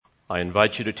I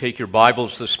invite you to take your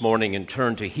Bibles this morning and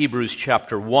turn to Hebrews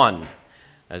chapter 1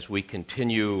 as we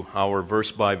continue our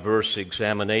verse-by-verse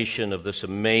examination of this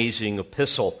amazing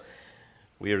epistle.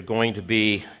 We are going to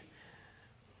be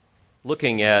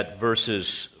looking at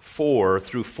verses 4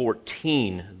 through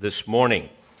 14 this morning.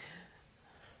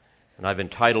 And I've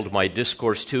entitled my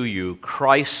discourse to you,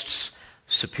 Christ's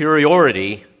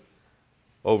Superiority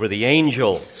over the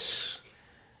Angels.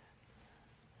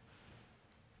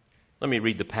 Let me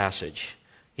read the passage.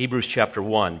 Hebrews chapter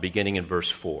 1, beginning in verse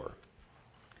 4.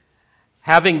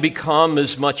 Having become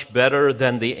as much better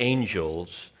than the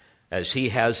angels, as he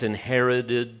has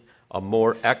inherited a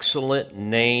more excellent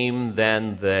name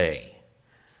than they.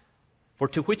 For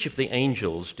to which of the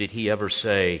angels did he ever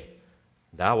say,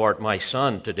 Thou art my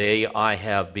son, today I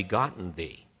have begotten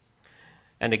thee?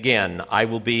 And again, I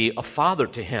will be a father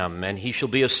to him, and he shall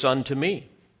be a son to me.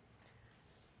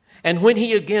 And when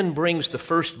he again brings the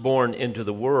firstborn into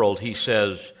the world, he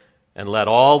says, And let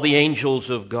all the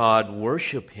angels of God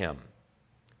worship him.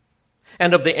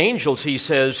 And of the angels he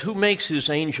says, Who makes his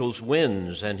angels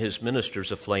winds and his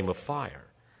ministers a flame of fire?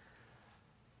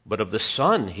 But of the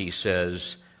Son he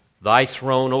says, Thy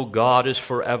throne, O God, is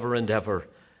forever and ever,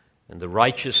 and the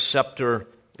righteous scepter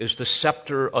is the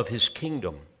scepter of his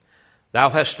kingdom. Thou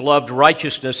hast loved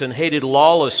righteousness and hated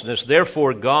lawlessness.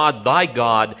 Therefore God, thy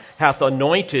God, hath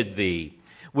anointed thee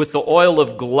with the oil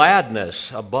of gladness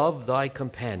above thy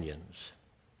companions.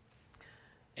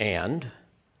 And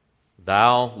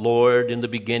thou, Lord, in the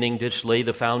beginning didst lay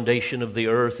the foundation of the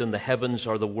earth, and the heavens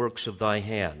are the works of thy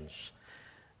hands.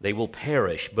 They will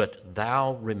perish, but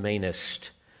thou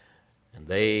remainest, and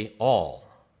they all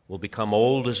will become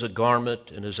old as a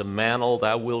garment, and as a mantle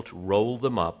thou wilt roll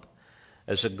them up.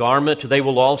 As a garment they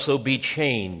will also be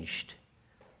changed.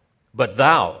 But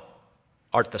thou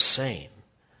art the same,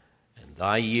 and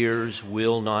thy years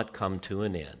will not come to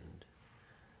an end.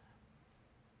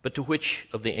 But to which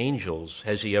of the angels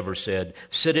has he ever said,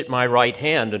 Sit at my right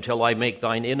hand until I make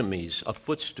thine enemies a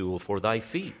footstool for thy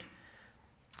feet?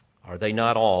 Are they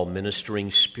not all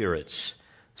ministering spirits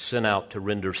sent out to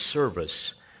render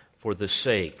service for the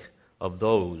sake of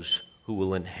those who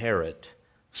will inherit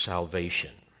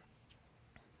salvation?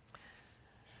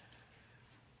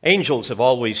 Angels have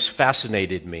always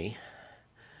fascinated me,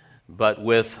 but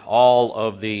with all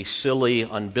of the silly,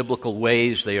 unbiblical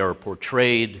ways they are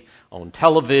portrayed on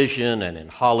television and in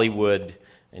Hollywood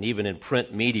and even in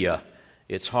print media,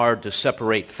 it's hard to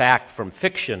separate fact from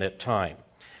fiction at times.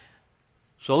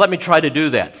 So let me try to do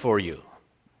that for you.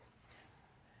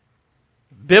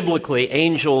 Biblically,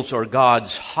 angels are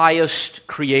God's highest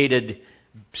created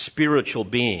spiritual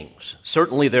beings.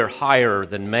 Certainly they're higher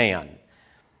than man.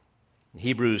 In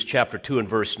Hebrews chapter 2 and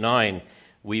verse 9,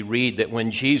 we read that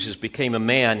when Jesus became a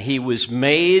man, he was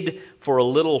made for a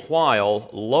little while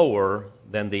lower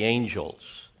than the angels.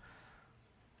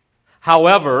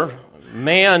 However,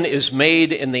 man is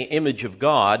made in the image of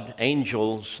God,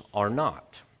 angels are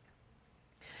not.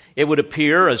 It would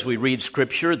appear, as we read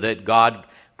Scripture, that God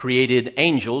created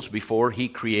angels before he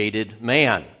created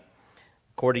man.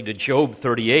 According to Job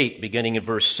 38, beginning in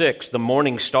verse 6, the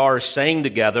morning stars sang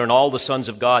together, and all the sons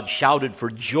of God shouted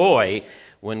for joy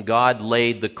when God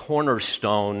laid the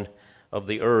cornerstone of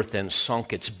the earth and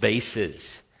sunk its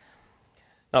bases.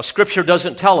 Now, Scripture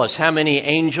doesn't tell us how many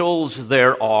angels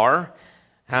there are,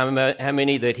 how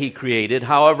many that he created.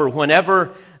 However,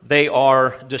 whenever they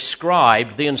are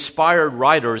described, the inspired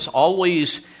writers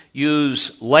always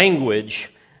use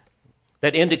language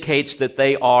that indicates that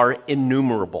they are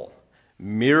innumerable.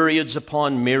 Myriads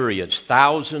upon myriads,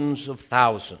 thousands of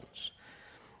thousands.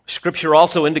 Scripture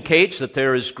also indicates that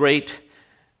there is great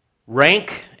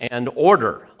rank and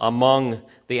order among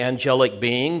the angelic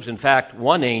beings. In fact,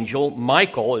 one angel,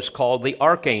 Michael, is called the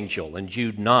Archangel in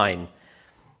Jude 9,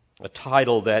 a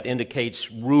title that indicates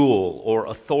rule or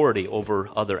authority over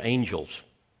other angels.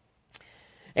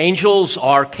 Angels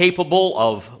are capable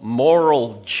of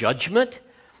moral judgment.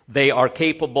 They are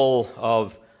capable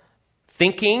of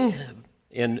thinking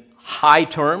in high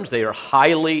terms. They are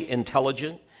highly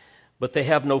intelligent, but they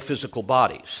have no physical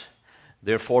bodies.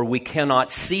 Therefore, we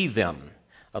cannot see them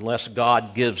unless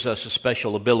God gives us a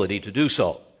special ability to do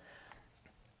so.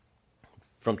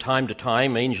 From time to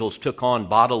time, angels took on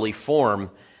bodily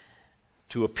form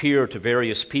to appear to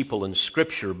various people in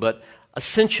Scripture, but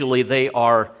essentially they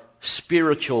are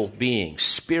spiritual beings,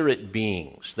 spirit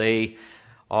beings. They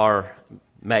are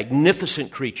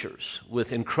magnificent creatures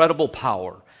with incredible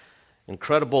power,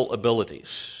 incredible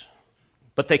abilities,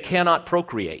 but they cannot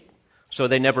procreate, so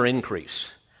they never increase,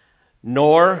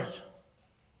 nor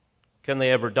can they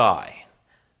ever die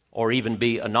or even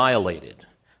be annihilated,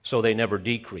 so they never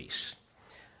decrease.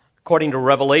 According to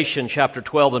Revelation chapter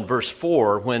 12 and verse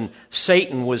 4, when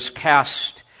Satan was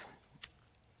cast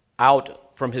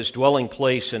out from his dwelling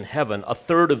place in heaven, a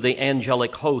third of the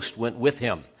angelic host went with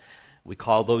him. We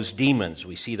call those demons.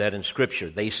 We see that in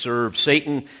Scripture. They serve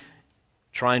Satan,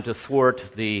 trying to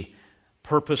thwart the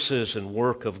purposes and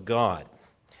work of God.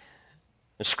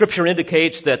 And Scripture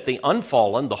indicates that the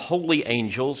unfallen, the holy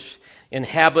angels,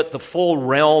 inhabit the full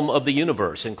realm of the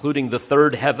universe, including the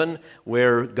third heaven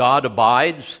where God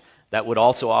abides. That would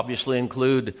also obviously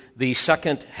include the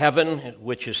second heaven,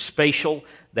 which is spatial,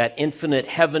 that infinite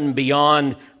heaven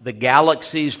beyond the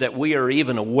galaxies that we are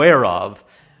even aware of.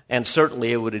 And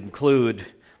certainly it would include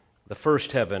the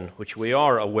first heaven, which we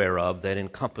are aware of, that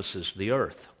encompasses the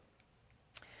earth.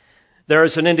 There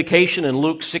is an indication in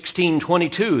Luke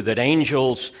 16:22 that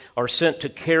angels are sent to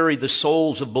carry the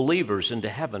souls of believers into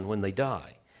heaven when they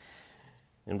die.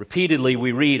 And repeatedly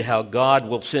we read how God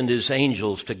will send his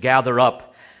angels to gather up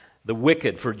the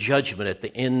wicked for judgment at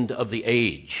the end of the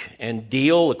age and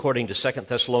deal, according to 2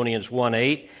 Thessalonians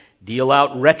 1:8, deal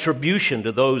out retribution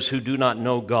to those who do not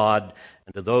know God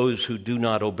and to those who do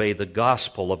not obey the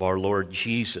gospel of our Lord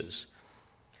Jesus.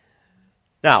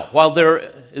 Now, while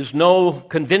there is no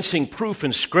convincing proof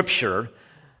in Scripture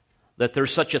that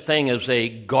there's such a thing as a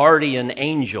guardian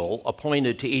angel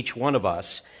appointed to each one of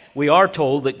us, we are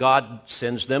told that God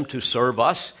sends them to serve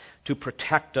us, to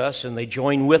protect us, and they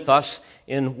join with us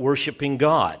in worshiping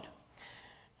God.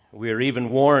 We are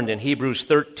even warned in Hebrews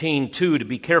 13:2 to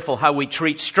be careful how we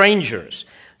treat strangers,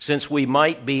 since we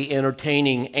might be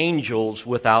entertaining angels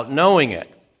without knowing it.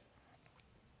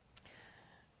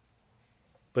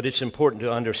 But it's important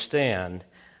to understand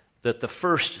that the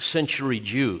first century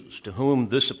Jews to whom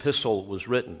this epistle was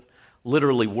written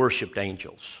literally worshiped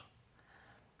angels.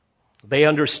 They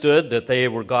understood that they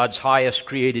were God's highest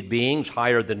created beings,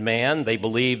 higher than man. They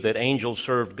believed that angels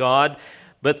served God,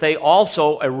 but they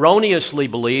also erroneously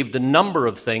believed a number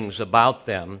of things about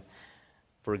them.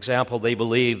 For example, they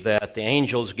believed that the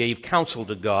angels gave counsel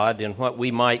to God in what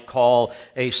we might call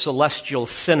a celestial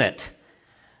senate.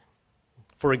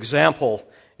 For example,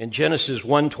 in Genesis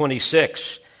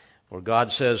 1:26, where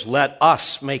God says, "Let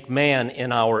us make man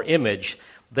in our image,"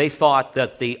 they thought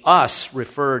that the us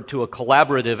referred to a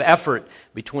collaborative effort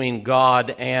between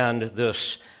God and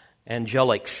this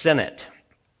angelic senate.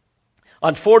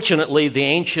 Unfortunately, the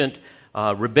ancient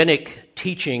rabbinic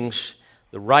teachings,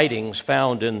 the writings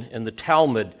found in the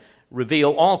Talmud,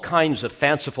 reveal all kinds of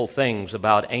fanciful things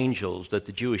about angels that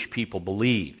the Jewish people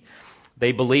believed.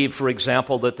 They believed, for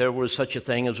example, that there was such a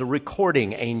thing as a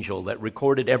recording angel that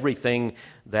recorded everything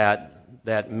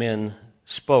that men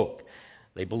spoke.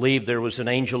 They believed there was an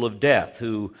angel of death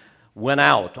who went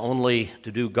out only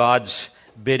to do God's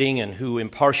bidding and who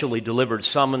impartially delivered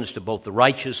summons to both the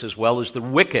righteous as well as the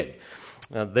wicked.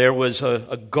 There was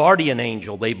a guardian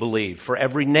angel, they believed, for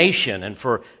every nation and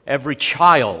for every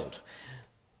child.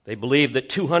 They believed that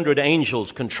 200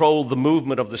 angels controlled the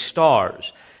movement of the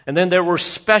stars. And then there were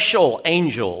special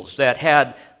angels that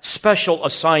had special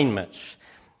assignments.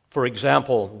 For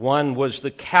example, one was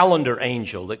the calendar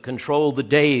angel that controlled the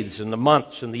days and the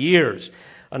months and the years.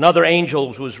 Another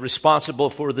angel was responsible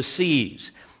for the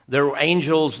seas. There were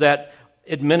angels that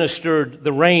administered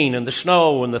the rain and the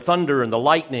snow and the thunder and the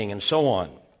lightning and so on.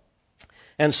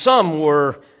 And some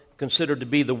were considered to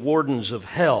be the wardens of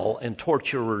hell and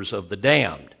torturers of the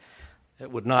damned.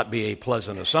 It would not be a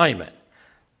pleasant assignment.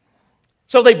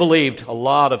 So they believed a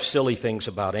lot of silly things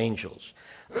about angels.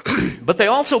 But they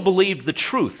also believed the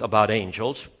truth about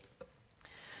angels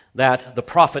that the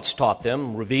prophets taught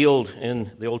them, revealed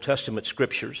in the Old Testament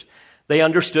scriptures. They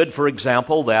understood, for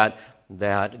example,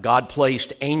 that God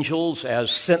placed angels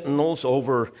as sentinels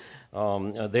over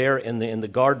there in the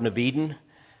Garden of Eden.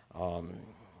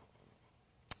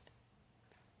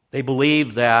 They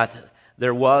believed that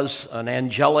there was an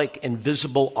angelic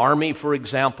invisible army, for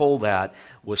example, that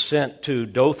was sent to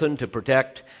Dothan to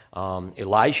protect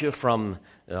Elijah from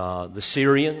the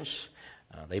Syrians.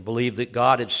 They believed that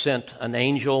God had sent an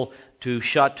angel to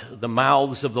shut the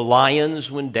mouths of the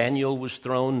lions when Daniel was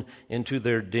thrown into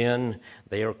their den.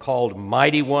 They are called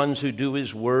mighty ones who do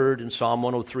his word in Psalm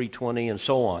 103:20 and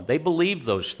so on. They believed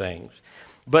those things.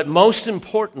 But most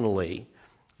importantly,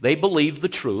 they believed the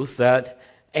truth that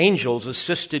angels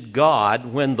assisted God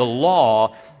when the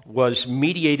law was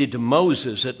mediated to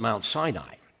Moses at Mount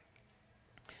Sinai.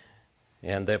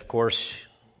 And of course,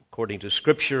 according to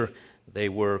Scripture, they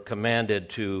were commanded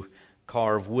to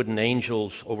carve wooden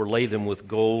angels, overlay them with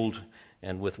gold,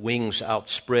 and with wings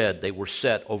outspread, they were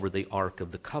set over the Ark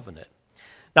of the Covenant.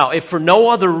 Now, if for no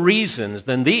other reasons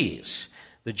than these,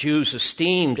 the Jews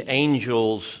esteemed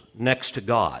angels next to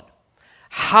God.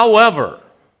 However,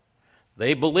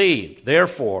 They believed,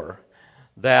 therefore,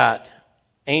 that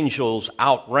angels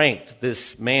outranked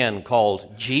this man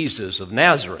called Jesus of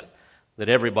Nazareth that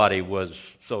everybody was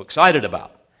so excited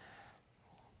about.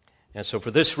 And so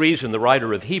for this reason, the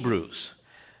writer of Hebrews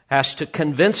has to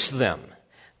convince them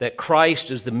that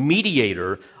Christ is the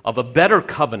mediator of a better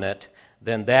covenant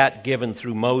than that given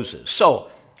through Moses. So,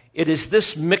 it is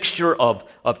this mixture of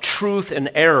truth and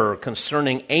error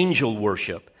concerning angel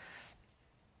worship.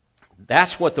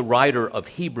 That's what the writer of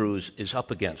Hebrews is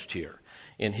up against here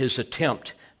in his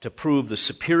attempt to prove the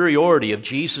superiority of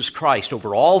Jesus Christ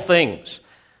over all things,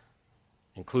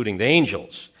 including the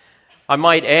angels. I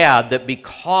might add that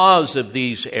because of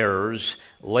these errors,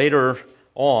 later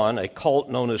on, a cult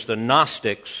known as the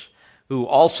Gnostics, who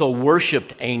also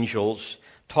worshipped angels,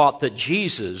 taught that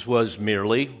Jesus was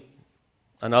merely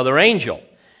another angel.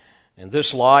 And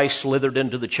this lie slithered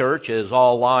into the church, as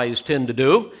all lies tend to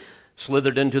do,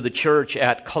 slithered into the church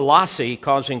at Colossae,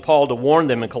 causing Paul to warn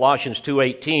them in Colossians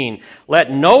 2:18, "Let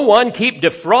no one keep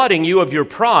defrauding you of your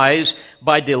prize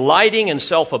by delighting in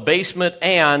self-abasement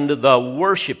and the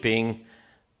worshiping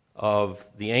of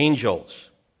the angels."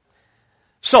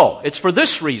 So, it's for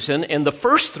this reason, in the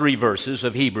first 3 verses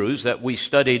of Hebrews that we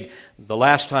studied the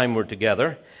last time we're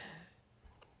together,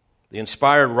 the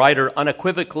inspired writer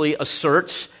unequivocally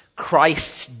asserts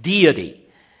Christ's deity,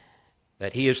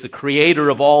 that he is the creator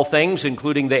of all things,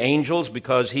 including the angels,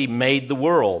 because he made the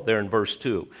world, there in verse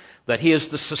 2. That he is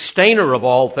the sustainer of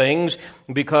all things,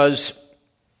 because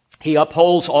he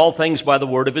upholds all things by the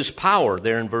word of his power,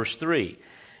 there in verse 3.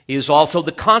 He is also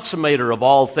the consummator of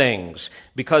all things,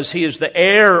 because he is the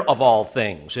heir of all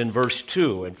things, in verse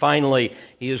 2. And finally,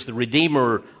 he is the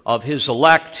redeemer of his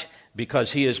elect,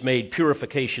 because he has made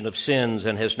purification of sins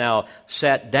and has now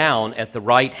sat down at the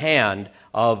right hand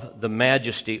of the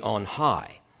majesty on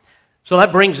high. So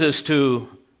that brings us to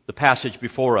the passage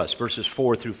before us, verses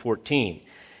 4 through 14.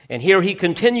 And here he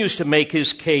continues to make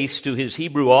his case to his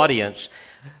Hebrew audience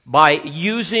by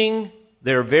using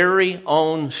their very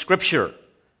own scripture.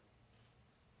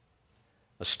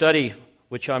 A study,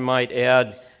 which I might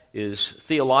add, is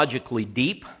theologically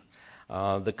deep.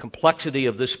 The complexity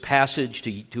of this passage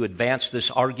to advance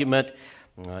this argument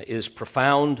is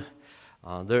profound.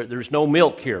 There's no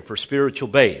milk here for spiritual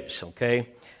babes, okay?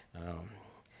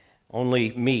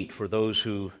 Only meat for those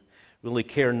who really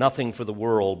care nothing for the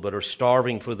world but are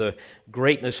starving for the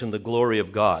greatness and the glory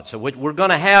of God. So what we're going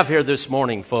to have here this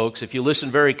morning, folks, if you listen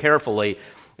very carefully,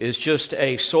 is just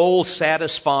a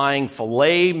soul-satisfying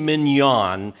filet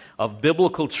mignon of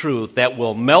biblical truth that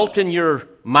will melt in your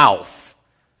mouth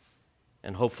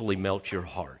and hopefully melt your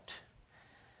heart.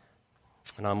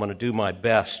 And I'm going to do my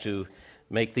best to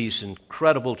make these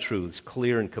incredible truths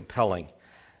clear and compelling,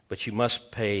 but you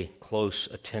must pay close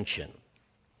attention.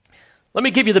 Let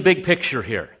me give you the big picture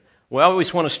here. We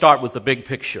always want to start with the big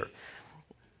picture.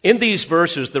 In these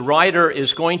verses, the writer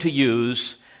is going to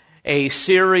use a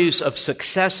series of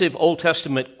successive Old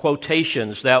Testament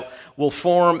quotations that will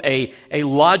form a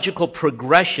logical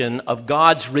progression of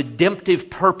God's redemptive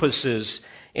purposes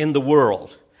in the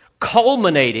world,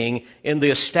 culminating in the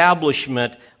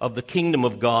establishment of the kingdom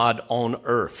of God on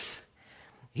earth.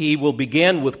 He will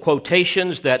begin with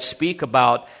quotations that speak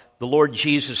about the Lord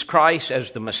Jesus Christ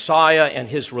as the Messiah and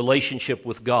his relationship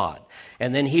with God.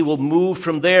 And then he will move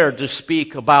from there to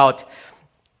speak about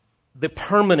the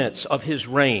permanence of his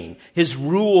reign, his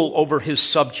rule over his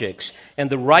subjects, and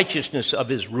the righteousness of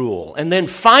his rule. And then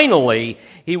finally,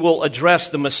 he will address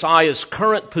the Messiah's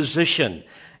current position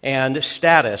and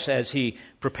status as he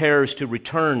prepares to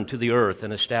return to the earth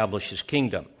and establish his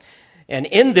kingdom. And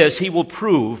in this, he will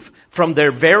prove from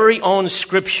their very own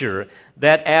scripture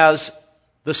that as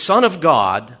the Son of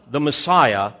God, the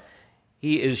Messiah,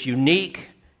 he is unique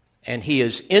and he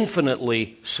is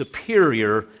infinitely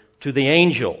superior to the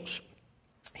angels.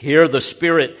 Here the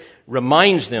Spirit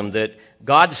reminds them that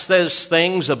God says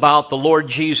things about the Lord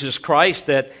Jesus Christ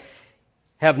that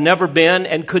have never been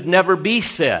and could never be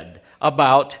said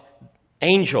about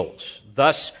angels,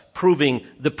 thus proving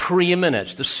the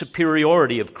preeminence, the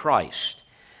superiority of Christ.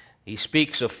 He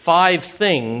speaks of 5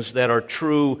 things that are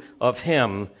true of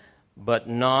him, but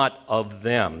not of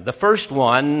them. The first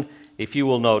one, if you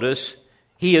will notice,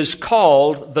 he is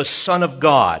called the Son of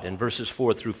God in verses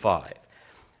 4 through 5.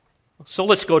 So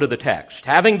let's go to the text.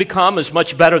 Having become as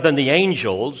much better than the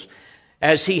angels,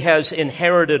 as he has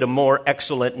inherited a more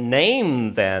excellent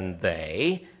name than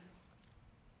they.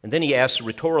 And then he asks a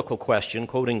rhetorical question,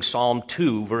 quoting Psalm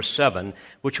 2, verse 7,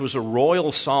 which was a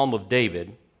royal psalm of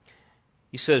David.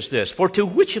 He says this, "For to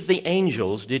which of the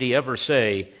angels did he ever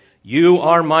say, 'You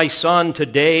are my son,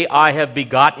 today I have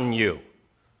begotten you'?"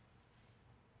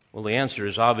 Well, the answer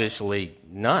is obviously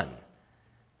none.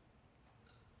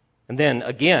 And then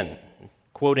again,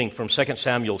 quoting from 2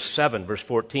 Samuel 7, verse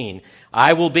 14,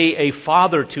 I will be a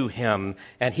father to him,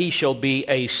 and he shall be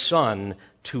a son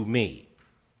to me.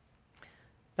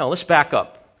 Now, let's back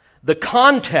up. The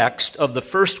context of the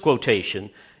first quotation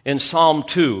in Psalm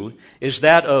 2 is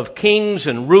that of kings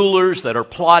and rulers that are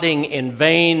plotting in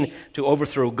vain to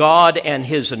overthrow God and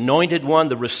his anointed one,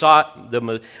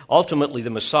 ultimately the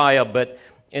Messiah. But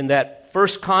in that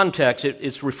first context,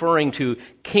 it's referring to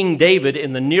King David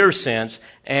in the near sense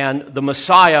and the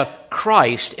Messiah,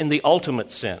 Christ, in the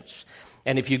ultimate sense.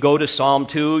 And if you go to Psalm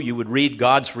 2, you would read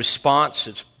God's response.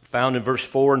 It's found in verse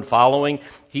 4 and following.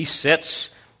 He sits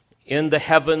in the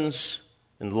heavens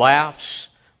and laughs.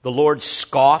 The Lord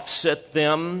scoffs at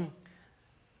them.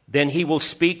 Then he will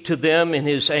speak to them in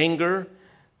his anger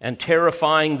and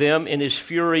terrifying them in his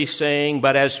fury, saying,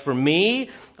 but as for me,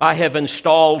 I have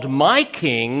installed my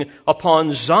king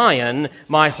upon Zion,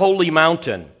 my holy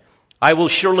mountain. I will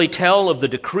surely tell of the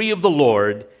decree of the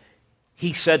Lord.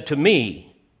 He said to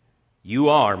me, you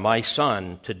are my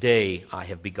son. Today I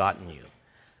have begotten you.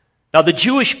 Now, the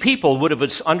Jewish people would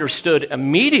have understood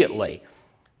immediately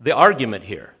the argument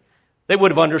here. They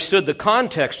would have understood the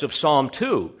context of Psalm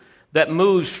 2 that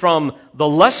moves from the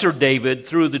lesser David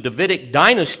through the Davidic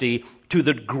dynasty to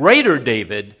the greater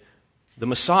David, the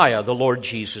Messiah, the Lord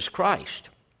Jesus Christ.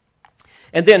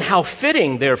 And then how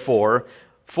fitting, therefore,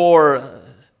 for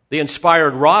the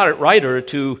inspired writer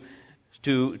to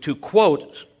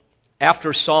quote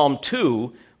after Psalm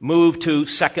 2, move to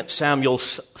 2 Samuel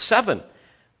 7,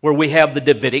 where we have the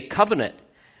Davidic covenant,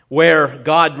 where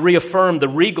God reaffirmed the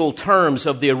regal terms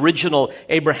of the original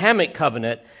Abrahamic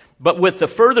covenant, but with the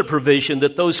further provision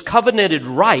that those covenanted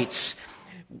rights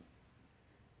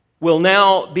will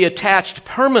now be attached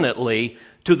permanently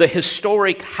to the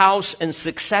historic house and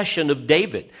succession of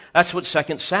David. That's what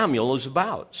 2 Samuel is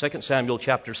about, 2 Samuel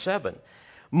chapter 7.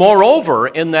 Moreover,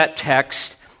 in that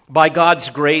text, by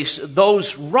God's grace,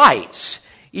 those rights,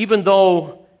 even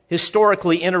though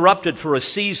historically interrupted for a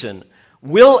season,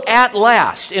 will at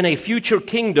last, in a future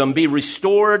kingdom, be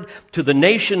restored to the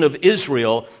nation of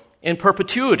Israel in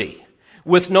perpetuity,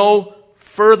 with no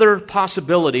further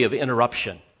possibility of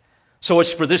interruption. So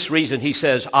it's for this reason he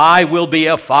says, I will be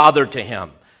a father to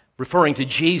him, referring to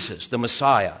Jesus, the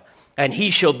Messiah, and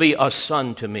he shall be a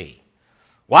son to me.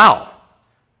 Wow,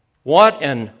 what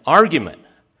an argument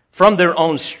from their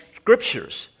own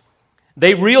scriptures.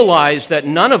 They realize that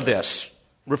none of this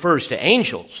refers to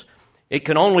angels. It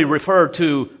can only refer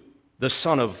to the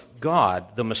Son of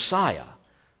God, the Messiah,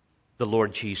 the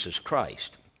Lord Jesus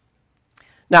Christ.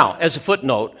 Now, as a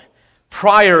footnote,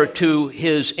 prior to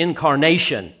his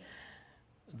incarnation,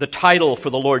 the title for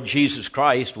the Lord Jesus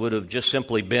Christ would have just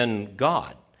simply been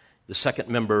God, the second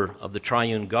member of the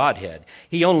triune Godhead.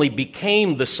 He only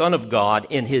became the Son of God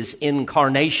in his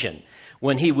incarnation,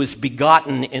 when he was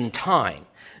begotten in time.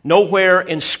 Nowhere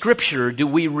in Scripture do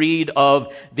we read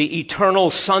of the eternal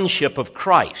sonship of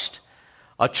Christ,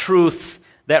 a truth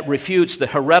that refutes the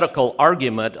heretical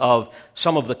argument of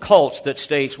some of the cults that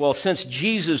states, well, since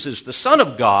Jesus is the Son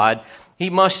of God, he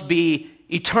must be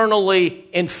eternally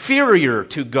inferior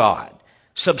to God,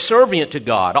 subservient to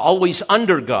God, always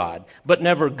under God, but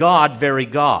never God, very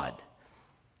God.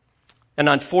 And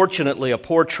unfortunately, a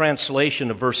poor translation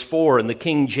of verse 4 in the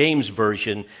King James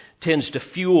Version tends to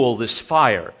fuel this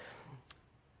fire.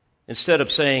 Instead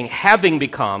of saying, having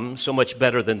become so much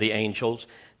better than the angels,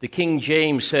 the King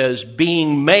James says,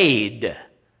 being made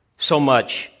so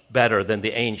much better than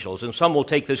the angels. And some will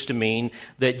take this to mean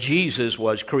that Jesus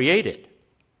was created.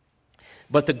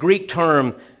 But the Greek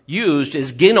term used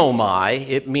is ginomai.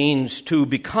 It means to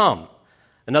become.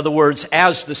 In other words,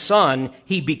 as the Son,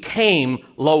 he became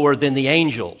lower than the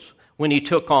angels when he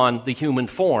took on the human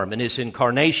form in his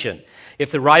incarnation.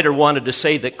 If the writer wanted to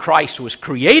say that Christ was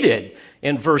created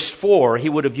in verse 4, he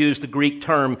would have used the Greek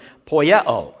term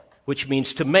poieo, which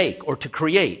means to make or to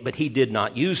create, but he did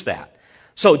not use that.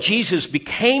 So Jesus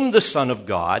became the Son of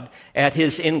God at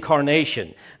his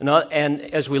incarnation. And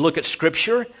as we look at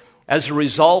Scripture, as a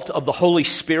result of the Holy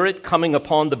Spirit coming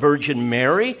upon the Virgin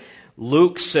Mary,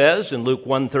 Luke says in Luke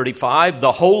 1:35,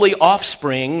 the holy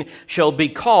offspring shall be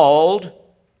called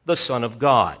the Son of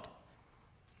God.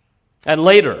 And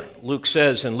later, Luke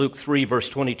says in Luke 3, verse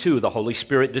 22, the Holy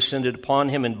Spirit descended upon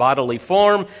him in bodily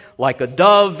form like a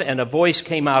dove, and a voice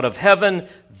came out of heaven,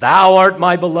 thou art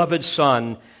my beloved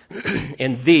Son,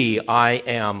 in thee I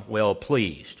am well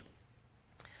pleased.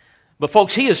 But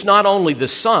folks, he is not only the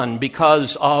Son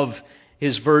because of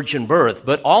his virgin birth,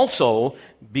 but also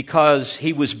because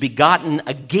he was begotten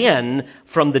again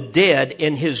from the dead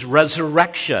in his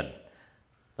resurrection.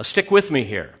 Now stick with me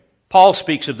here. Paul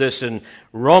speaks of this in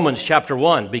Romans chapter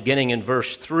 1, beginning in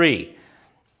verse 3.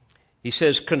 He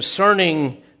says,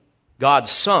 concerning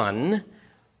God's Son,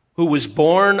 who was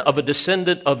born of a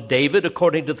descendant of David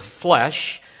according to the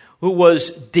flesh, who was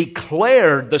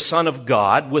declared the Son of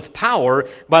God with power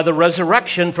by the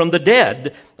resurrection from the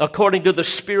dead, according to the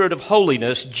Spirit of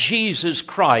holiness, Jesus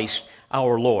Christ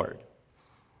our Lord.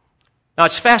 Now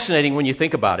it's fascinating when you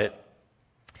think about it.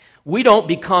 We don't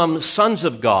become sons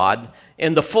of God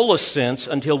in the fullest sense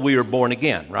until we are born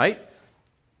again, right?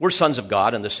 We're sons of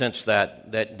God in the sense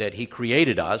that He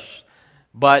created us,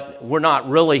 but we're not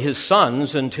really His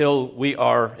sons until we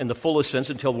are, in the fullest sense,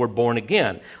 until we're born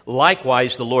again.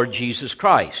 Likewise, the Lord Jesus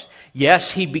Christ.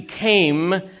 Yes, He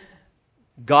became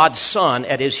God's Son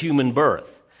at His human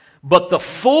birth, but the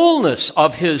fullness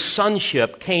of His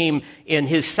sonship came in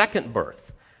His second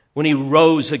birth, when He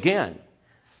rose again.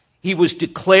 He was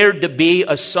declared to be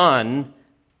a son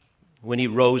when He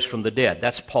rose from the dead.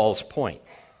 That's Paul's point.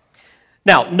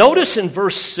 Now, notice in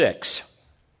verse 6,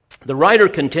 the writer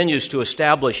continues to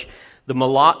establish the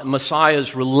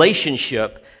Messiah's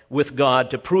relationship with God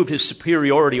to prove His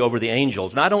superiority over the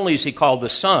angels. Not only is He called the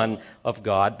Son of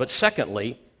God, but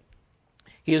secondly,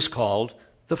 He is called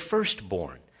the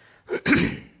firstborn.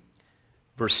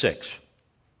 Verse 6.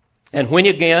 And when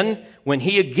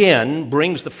He again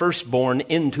brings the firstborn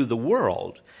into the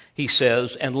world, He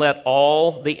says, and let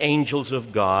all the angels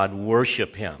of God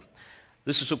worship Him.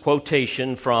 This is a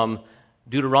quotation from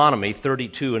Deuteronomy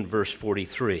 32 and verse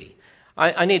 43.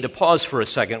 I need to pause for a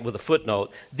second with a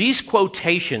footnote. These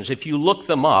quotations, if you look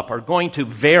them up, are going to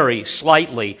vary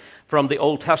slightly from the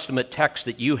Old Testament text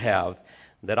that you have,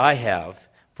 that I have,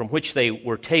 from which they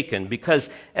were taken, because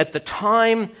at the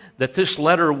time that this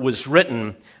letter was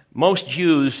written, most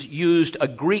Jews used a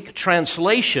Greek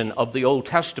translation of the Old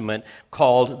Testament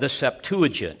called the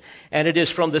Septuagint. And it is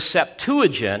from the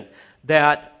Septuagint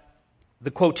that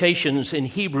the quotations in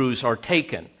Hebrews are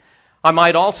taken. I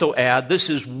might also add, this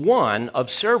is one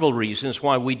of several reasons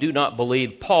why we do not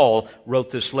believe Paul wrote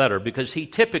this letter, because he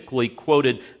typically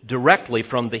quoted directly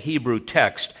from the Hebrew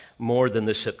text more than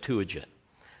the Septuagint.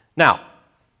 Now,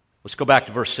 let's go back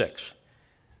to verse 6.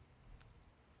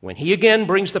 When He again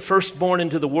brings the firstborn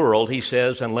into the world, He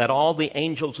says, and let all the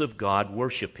angels of God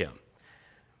worship Him.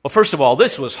 Well, first of all,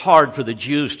 this was hard for the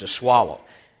Jews to swallow.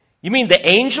 You mean the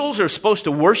angels are supposed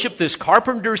to worship this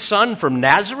carpenter's son from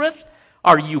Nazareth?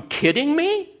 Are you kidding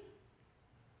me?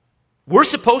 We're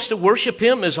supposed to worship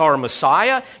Him as our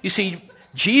Messiah? You see,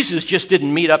 Jesus just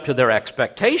didn't meet up to their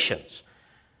expectations.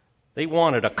 They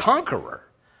wanted a conqueror,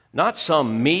 not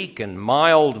some meek and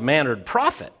mild-mannered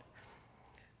prophet.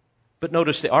 But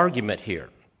notice the argument here.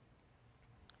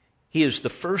 He is the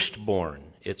firstborn,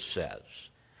 it says.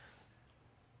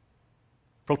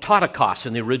 Prototokos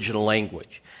in the original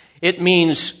language. It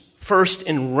means first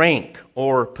in rank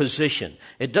or position.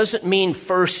 It doesn't mean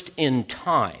first in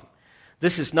time.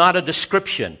 This is not a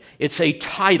description. It's a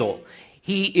title.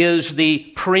 He is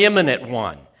the preeminent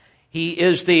one. He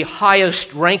is the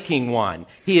highest ranking one.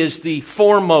 He is the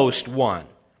foremost one.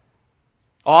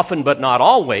 Often, but not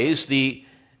always, the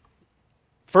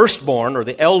firstborn or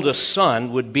the eldest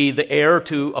son would be the heir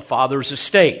to a father's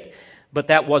estate. But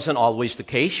that wasn't always the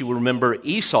case. You will remember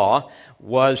Esau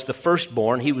was the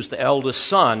firstborn. He was the eldest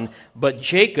son. But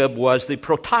Jacob was the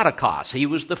prototokos. He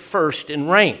was the first in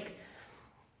rank.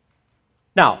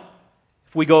 Now,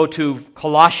 if we go to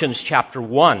Colossians chapter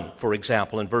 1, for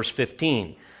example, in verse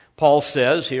 15, Paul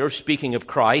says here, speaking of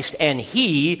Christ, and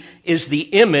He is the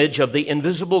image of the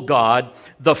invisible God,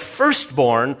 the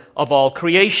firstborn of all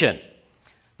creation.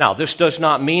 Now, this does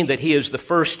not mean that He is the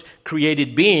first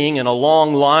created being in a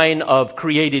long line of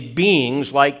created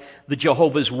beings like the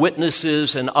Jehovah's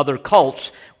Witnesses and other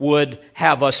cults would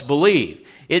have us believe.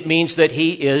 It means that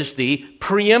He is the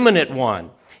preeminent one.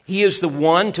 He is the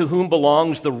one to whom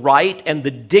belongs the right and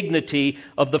the dignity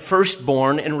of the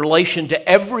firstborn in relation to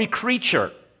every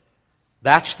creature.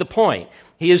 That's the point.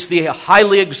 He is the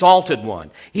highly exalted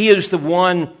one. He is the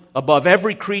one above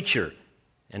every creature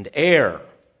and heir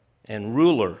and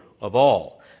ruler of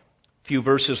all. A few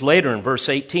verses later, in verse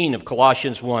 18 of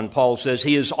Colossians 1, Paul says,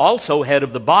 He is also head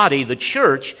of the body, the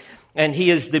church, and He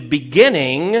is the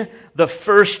beginning, the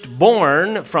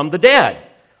firstborn from the dead.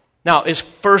 Now, is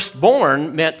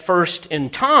firstborn meant first in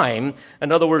time?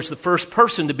 In other words, the first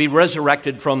person to be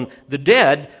resurrected from the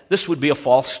dead? This would be a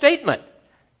false statement.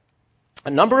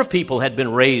 A number of people had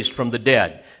been raised from the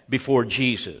dead before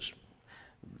Jesus.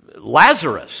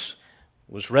 Lazarus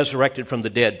was resurrected from the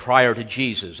dead prior to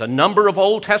Jesus. A number of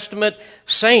Old Testament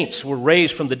saints were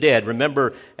raised from the dead.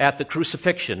 Remember at the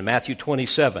crucifixion, Matthew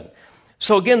 27.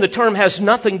 So again, the term has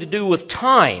nothing to do with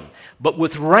time, but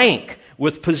with rank,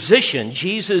 with position.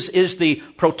 Jesus is the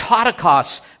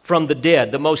prototokos from the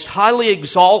dead, the most highly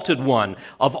exalted one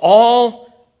of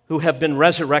all who have been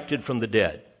resurrected from the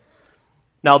dead.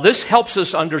 Now this helps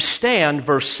us understand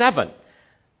verse 7.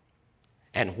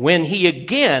 And when he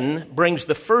again brings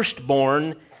the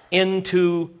firstborn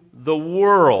into the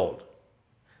world.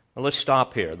 Now let's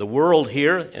stop here. The world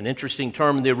here, an interesting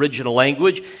term in the original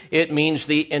language, it means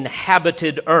the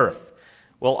inhabited earth.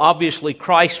 Well, obviously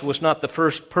Christ was not the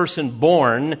first person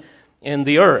born in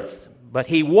the earth, but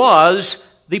he was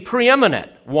the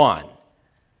preeminent one,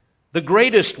 the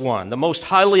greatest one, the most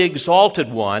highly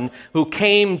exalted one who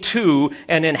came to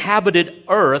an inhabited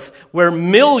earth where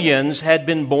millions had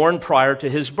been born prior to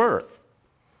his birth.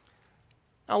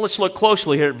 Now let's look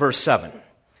closely here at verse 7.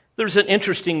 There's an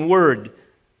interesting word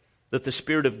that the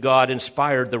Spirit of God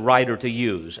inspired the writer to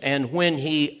use. And when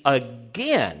he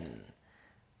again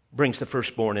brings the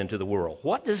firstborn into the world.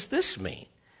 What does this mean?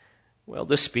 Well,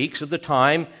 this speaks of the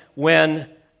time when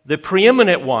the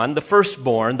preeminent one, the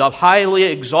firstborn, the highly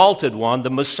exalted one, the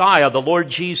Messiah, the Lord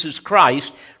Jesus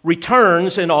Christ,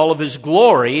 returns in all of his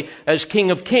glory as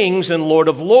King of Kings and Lord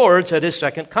of Lords at his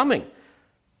second coming.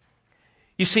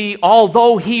 You see,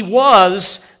 although he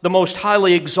was the most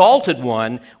highly exalted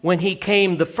one, when he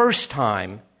came the first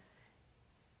time,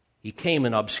 he came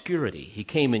in obscurity. He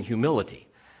came in humility.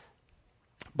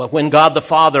 But when God the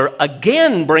Father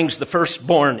again brings the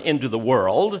firstborn into the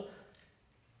world,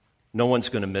 no one's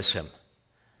going to miss him.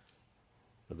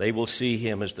 They will see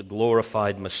him as the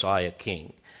glorified Messiah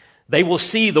King. They will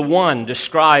see the one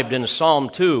described in Psalm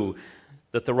 2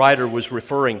 that the writer was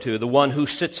referring to, the one who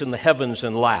sits in the heavens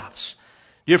and laughs.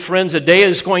 Dear friends, a day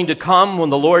is going to come when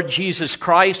the Lord Jesus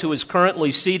Christ, who is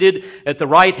currently seated at the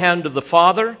right hand of the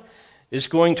Father, is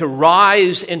going to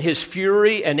rise in his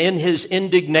fury and in his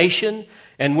indignation,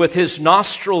 and with his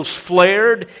nostrils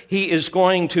flared, he is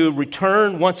going to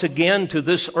return once again to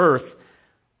this earth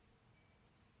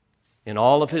in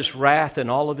all of his wrath and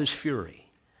all of his fury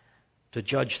to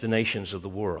judge the nations of the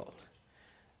world.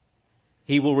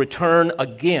 He will return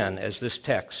again, as this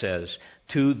text says,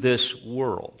 to this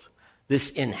world, this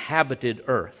inhabited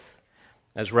earth.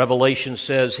 As Revelation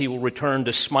says, he will return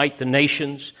to smite the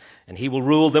nations, and he will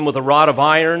rule them with a rod of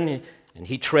iron, and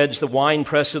he treads the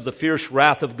winepress of the fierce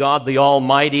wrath of God the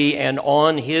Almighty, and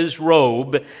on his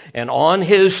robe and on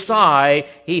his thigh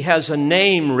he has a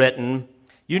name written.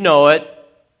 You know it,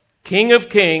 King of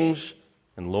Kings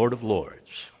and Lord of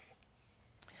Lords.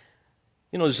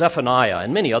 You know, Zephaniah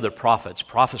and many other prophets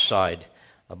prophesied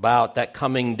about that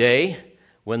coming day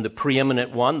when the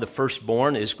preeminent one, the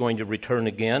firstborn, is going to return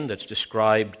again. That's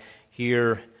described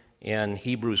here in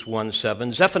Hebrews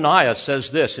 1:7. Zephaniah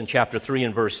says this in chapter 3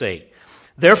 and verse 8.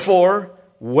 Therefore,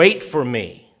 wait for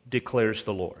me, declares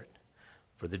the Lord,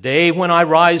 for the day when I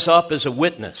rise up as a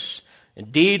witness.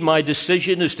 Indeed, my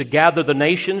decision is to gather the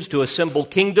nations, to assemble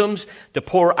kingdoms, to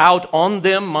pour out on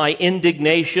them my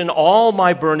indignation, all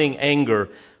my burning anger,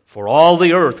 for all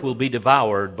the earth will be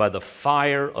devoured by the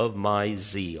fire of my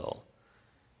zeal.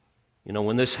 You know,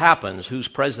 when this happens, who's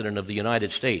president of the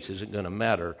United States isn't going to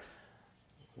matter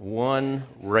one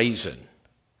raisin.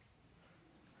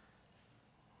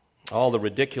 All the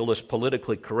ridiculous,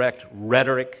 politically correct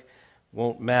rhetoric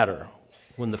won't matter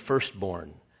when the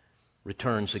firstborn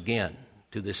returns again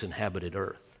to this inhabited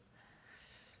earth.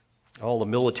 All the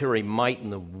military might in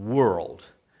the world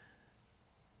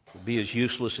will be as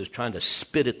useless as trying to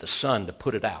spit at the sun to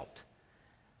put it out.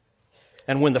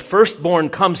 And when the firstborn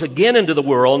comes again into the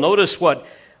world, notice what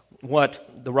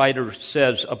the writer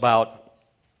says about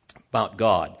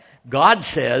God. God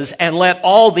says, and let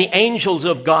all the angels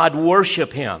of God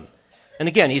worship him. And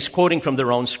again, he's quoting from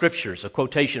their own scriptures, a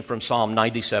quotation from Psalm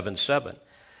 97:7.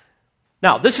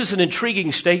 Now, this is an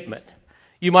intriguing statement.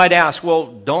 You might ask, well,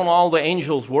 don't all the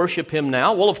angels worship him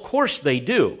now? Well, of course they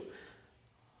do.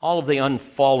 All of the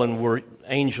unfallen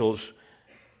angels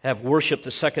have worshiped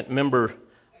the second member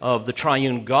of the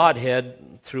triune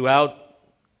Godhead throughout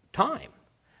time,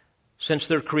 since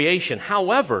their creation.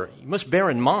 However, you must bear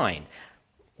in mind,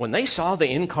 when they saw the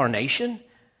incarnation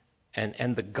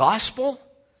and the gospel,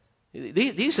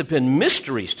 these have been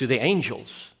mysteries to the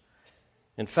angels.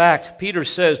 In fact, Peter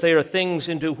says they are things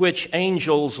into which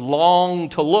angels long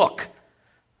to look.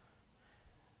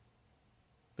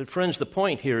 But friends, the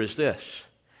point here is this.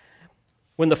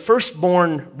 When the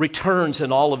firstborn returns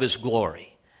in all of his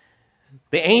glory,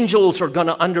 the angels are going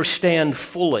to understand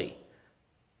fully,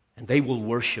 and they will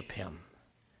worship him.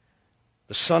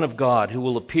 the Son of God, who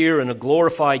will appear in a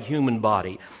glorified human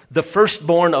body, the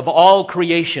firstborn of all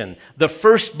creation, the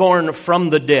firstborn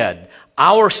from the dead,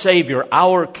 our Savior,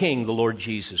 our King, the Lord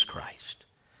Jesus Christ.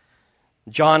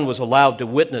 John was allowed to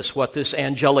witness what this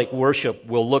angelic worship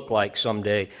will look like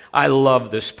someday. I love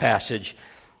this passage.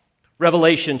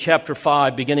 Revelation chapter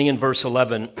 5, beginning in verse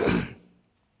 11.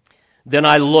 Then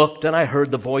I looked, and I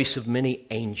heard the voice of many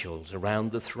angels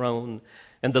around the throne,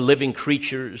 and the living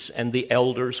creatures and the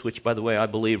elders, which, by the way, I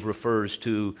believe refers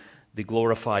to the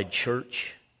glorified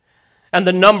church. And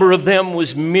the number of them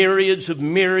was myriads of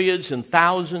myriads and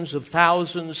thousands of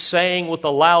thousands, saying with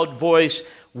a loud voice,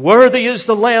 Worthy is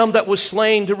the Lamb that was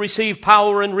slain to receive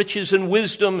power and riches and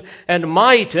wisdom and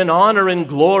might and honor and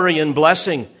glory and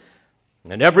blessing.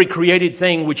 And every created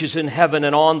thing which is in heaven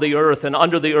and on the earth and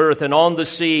under the earth and on the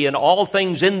sea and all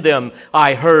things in them,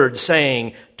 I heard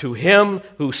saying, To him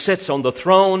who sits on the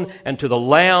throne and to the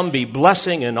Lamb be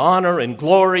blessing and honor and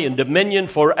glory and dominion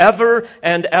forever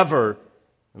and ever.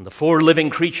 And the four living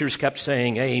creatures kept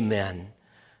saying, Amen.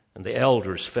 And the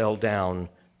elders fell down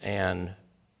and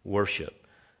worshiped.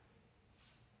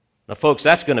 Now, folks,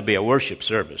 that's going to be a worship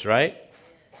service, right?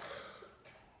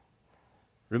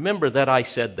 Remember that I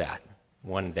said that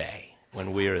one day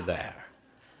when we were there.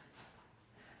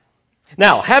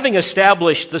 Now, having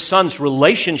established the Son's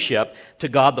relationship to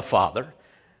God the Father,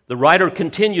 the writer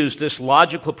continues this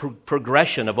logical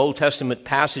progression of Old Testament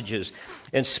passages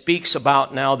and speaks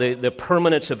about now the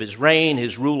permanence of his reign,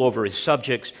 his rule over his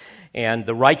subjects, and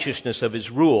the righteousness of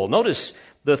his rule. Notice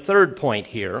the third point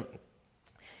here.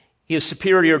 He is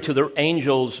superior to the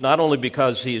angels not only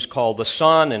because he is called the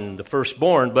Son and the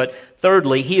firstborn, but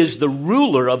thirdly, he is the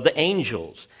ruler of the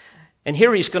angels. And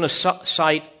here he's going to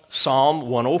cite Psalm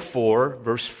 104,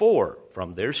 verse 4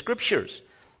 from their scriptures.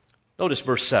 Notice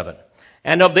verse 7.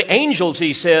 And of the angels,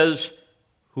 he says,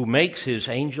 who makes his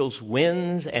angels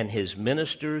winds and his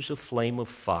ministers a flame of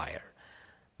fire.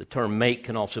 The term make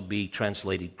can also be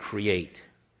translated create.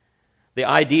 The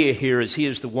idea here is he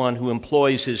is the one who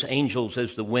employs his angels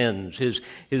as the winds,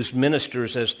 his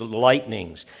ministers as the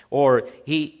lightnings, or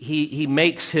he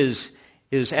makes his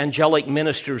angelic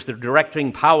ministers the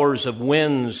directing powers of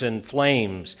winds and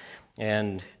flames,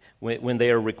 and when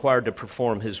they are required to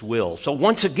perform his will. So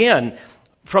once again,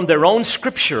 from their own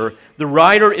scripture, the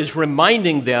writer is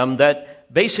reminding them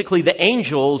that basically the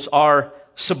angels are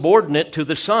subordinate to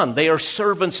the Son. They are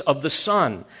servants of the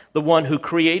Son, the one who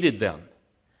created them.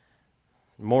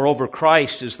 Moreover,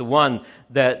 Christ is the one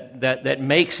that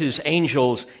makes his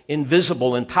angels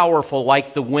invisible and powerful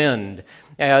like the wind,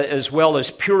 as well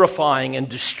as purifying and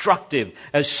destructive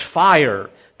as fire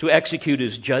to execute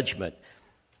his judgment.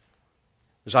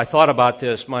 As I thought about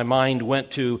this, my mind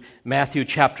went to Matthew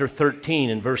chapter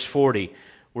 13 and verse 40,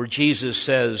 where Jesus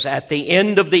says, At the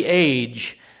end of the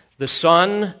age, the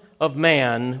Son of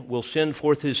Man will send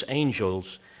forth his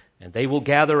angels, and they will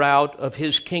gather out of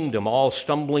his kingdom all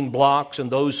stumbling blocks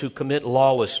and those who commit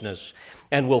lawlessness,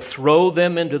 and will throw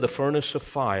them into the furnace of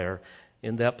fire.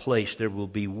 In that place there will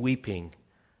be weeping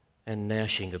and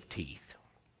gnashing of teeth.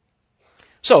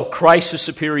 So Christ is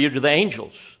superior to the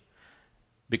angels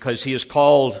because he is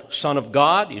called Son of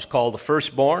God. He's called the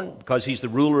firstborn because he's the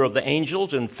ruler of the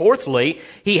angels. And fourthly,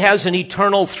 he has an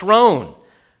eternal throne.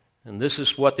 And this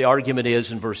is what the argument is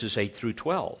in verses 8 through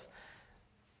 12.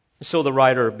 So the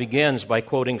writer begins by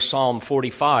quoting Psalm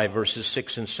 45, verses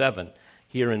 6 and 7,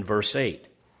 here in verse 8.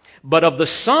 But of the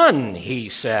Son, he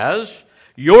says,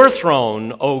 Your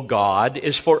throne, O God,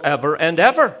 is forever and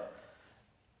ever.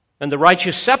 And the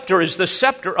righteous scepter is the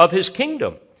scepter of his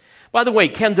kingdom. By the way,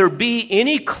 can there be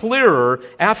any clearer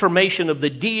affirmation of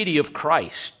the deity of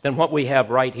Christ than what we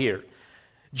have right here?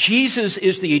 Jesus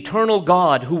is the eternal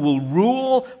God who will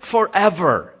rule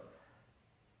forever.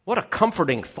 What a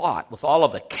comforting thought with all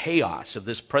of the chaos of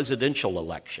this presidential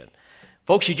election.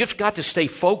 Folks, you just got to stay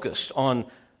focused on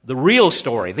the real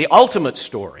story, the ultimate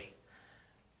story.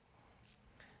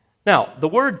 Now, the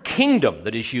word kingdom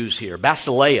that is used here,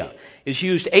 basileia, is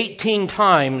used 18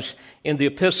 times in the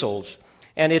epistles,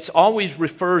 and it always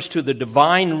refers to the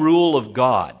divine rule of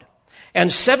God.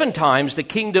 And 7 times the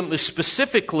kingdom is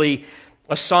specifically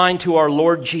assigned to our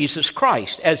Lord Jesus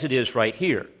Christ, as it is right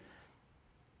here.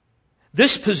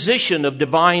 This position of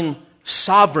divine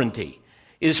sovereignty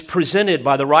is presented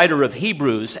by the writer of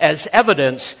Hebrews as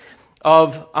evidence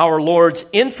of our Lord's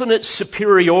infinite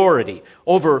superiority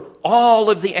over all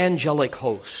of the angelic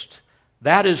host.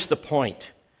 That is the point.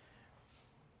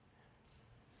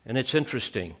 And it's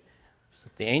interesting.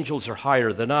 The angels are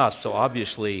higher than us, so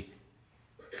obviously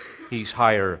he's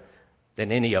higher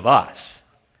than any of us.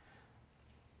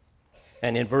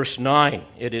 And in verse 9,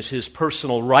 it is his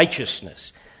personal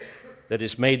righteousness that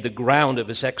is made the ground of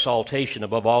his exaltation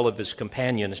above all of his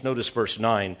companions. Notice verse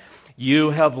 9. You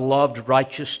have loved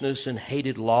righteousness and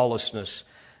hated lawlessness.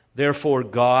 Therefore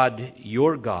God,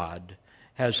 your God,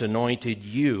 has anointed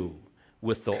you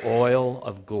with the oil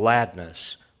of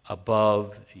gladness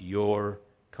above your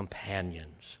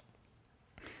companions.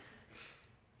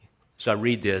 As I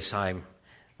read this, I'm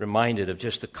reminded of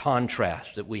just the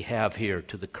contrast that we have here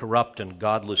to the corrupt and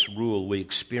godless rule we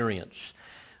experience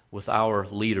with our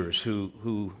leaders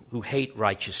who hate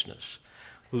righteousness,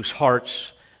 whose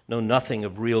hearts know nothing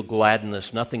of real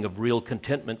gladness, nothing of real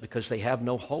contentment, because they have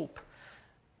no hope,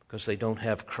 because they don't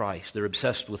have Christ. They're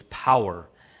obsessed with power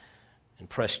and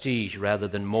prestige rather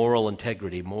than moral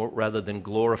integrity, rather than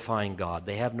glorifying God.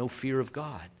 They have no fear of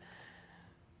God.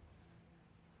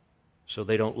 So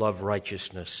they don't love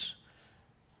righteousness,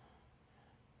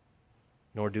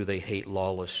 nor do they hate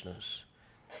lawlessness.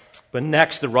 But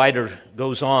next, the writer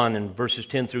goes on in verses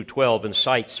 10 through 12 and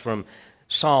cites from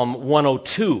Psalm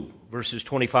 102, verses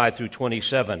 25 through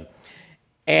 27.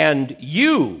 And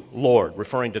you, Lord,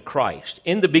 referring to Christ,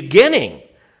 in the beginning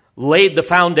laid the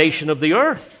foundation of the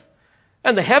earth,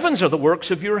 and the heavens are the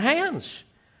works of your hands.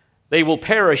 They will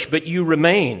perish, but you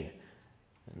remain.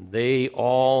 And they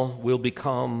all will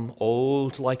become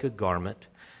old like a garment,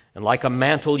 and like a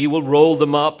mantle you will roll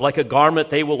them up. Like a garment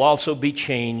they will also be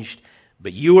changed.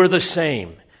 But you are the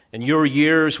same, and your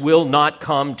years will not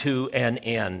come to an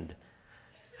end.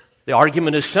 The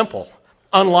argument is simple.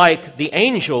 Unlike the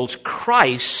angels,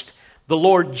 Christ, the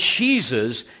Lord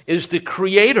Jesus, is the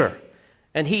Creator,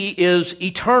 and He is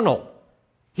eternal.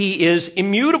 He is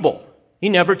immutable. He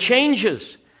never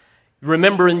changes.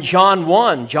 Remember in John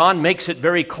 1, John makes it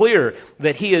very clear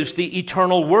that He is the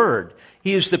eternal Word.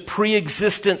 He is the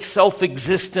pre-existent,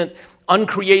 self-existent,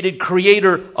 uncreated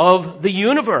Creator of the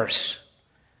universe.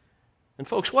 And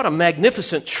folks, what a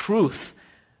magnificent truth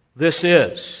this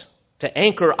is to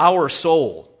anchor our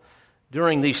soul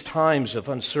during these times of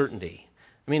uncertainty.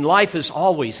 I mean, life is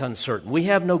always uncertain. We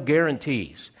have no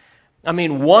guarantees. I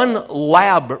mean, one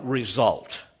lab result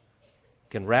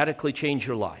can radically change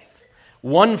your life.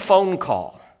 One phone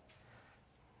call.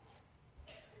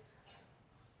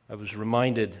 I was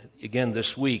reminded again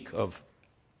this week of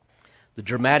the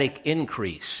dramatic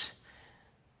increase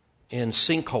in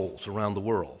sinkholes around the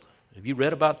world. Have you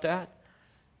read about that?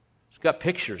 It's got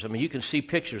pictures. I mean, you can see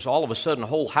pictures. All of a sudden,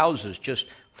 whole houses just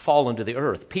fall into the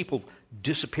earth. People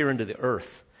disappear into the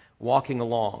earth, walking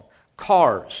along.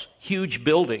 Cars, huge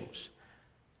buildings.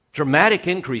 Dramatic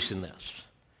increase in this.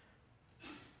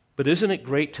 But isn't it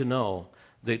great to know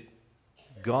that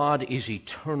God is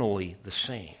eternally the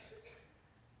same?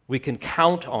 We can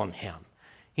count on Him.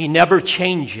 He never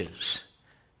changes.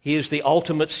 He is the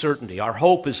ultimate certainty. Our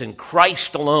hope is in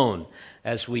Christ alone,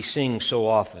 as we sing so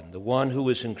often, the one who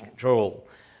is in control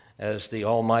as the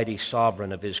almighty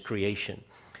sovereign of His creation.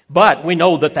 But we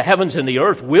know that the heavens and the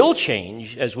earth will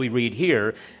change, as we read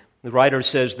here. The writer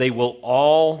says they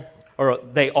all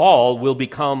will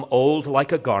become old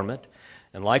like a garment,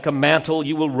 and like a mantle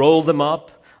you will roll them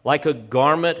up. Like a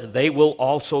garment, they will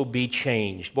also be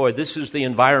changed. Boy, this is the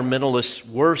environmentalist's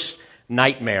worst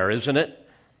nightmare, isn't it?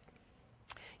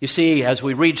 You see, as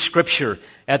we read Scripture,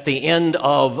 at the end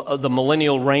of the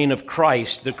millennial reign of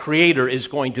Christ, the Creator is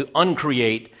going to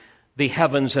uncreate the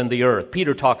heavens and the earth.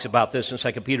 Peter talks about this in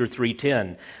 2 Peter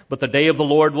 3:10. But the day of the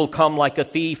Lord will come like a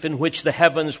thief, in which the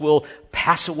heavens will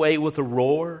pass away with a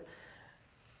roar,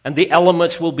 and the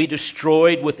elements will be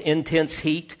destroyed with intense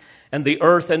heat, and the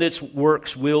earth and its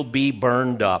works will be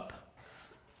burned up.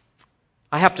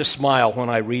 I have to smile when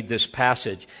I read this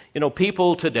passage. You know,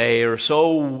 people today are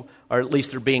so, or at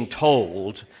least they're being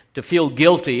told, to feel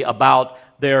guilty about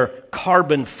their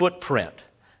carbon footprint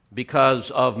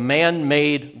because of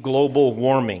man-made global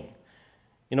warming.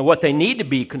 You know, what they need to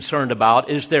be concerned about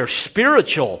is their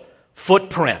spiritual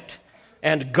footprint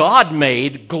and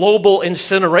God-made global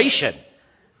incineration.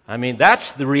 I mean,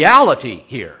 that's the reality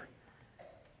here.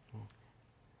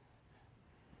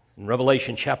 In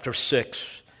Revelation chapter 6,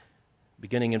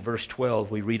 beginning in verse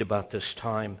 12, we read about this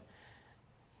time.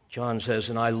 John says,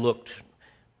 and I looked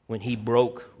when He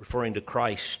broke, referring to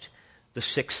Christ, the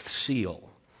sixth seal.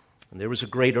 And there was a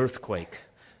great earthquake,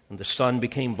 and the sun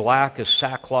became black as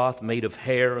sackcloth made of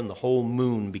hair, and the whole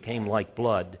moon became like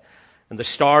blood. And the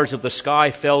stars of the sky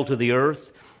fell to the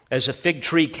earth, as a fig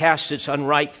tree casts its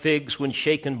unripe figs when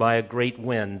shaken by a great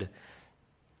wind.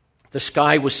 The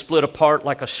sky was split apart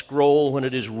like a scroll when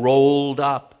it is rolled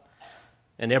up,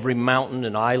 and every mountain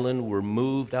and island were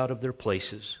moved out of their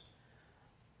places.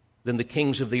 Then the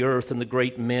kings of the earth and the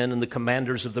great men and the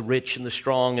commanders of the rich and the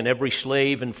strong and every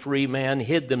slave and free man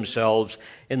hid themselves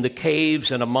in the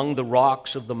caves and among the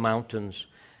rocks of the mountains.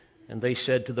 And they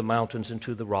said to the mountains and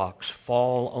to the rocks,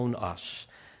 Fall on us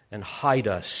and hide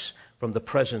us from the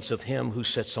presence of him who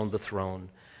sits on the throne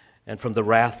and from the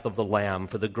wrath of the Lamb,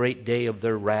 for the great day of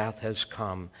their wrath has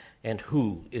come, and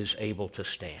who is able to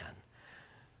stand?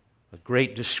 A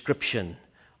great description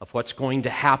of what's going to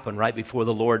happen right before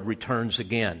the Lord returns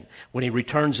again. When he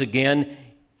returns again,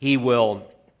 he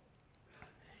will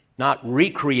not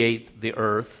recreate the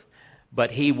earth,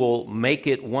 but he will make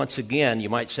it once again, you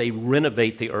might say,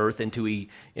 renovate the earth into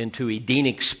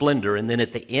Edenic splendor, and then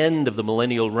at the end of the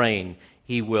millennial reign,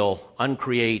 he will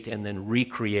uncreate and then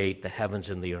recreate the heavens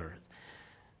and the earth.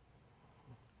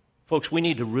 Folks, we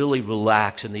need to really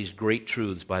relax in these great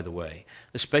truths, by the way,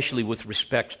 especially with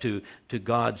respect to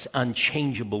God's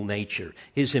unchangeable nature,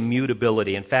 his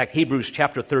immutability. In fact, Hebrews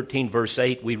chapter 13, verse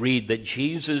 8, we read that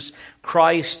Jesus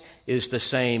Christ is the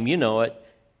same, you know it,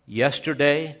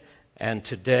 yesterday and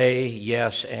today,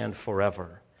 yes, and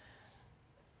forever.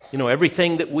 You know,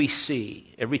 everything that we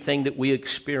see, everything that we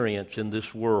experience in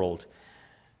this world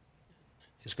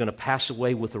is going to pass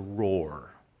away with a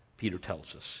roar, Peter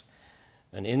tells us.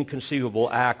 An inconceivable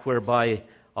act whereby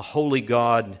a holy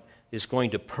God is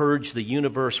going to purge the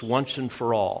universe once and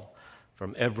for all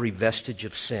from every vestige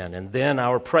of sin. And then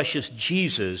our precious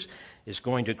Jesus is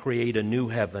going to create a new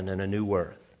heaven and a new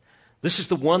earth. This is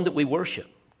the one that we worship,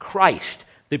 Christ,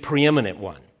 the preeminent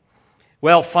one.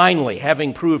 Well, finally,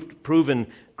 having proven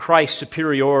Christ's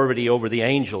superiority over the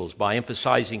angels by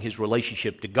emphasizing his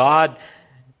relationship to God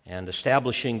and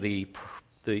establishing the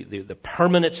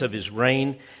permanence of his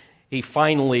reign, he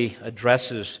finally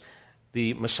addresses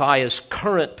the Messiah's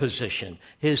current position,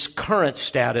 his current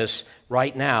status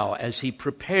right now as he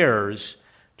prepares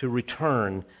to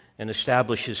return and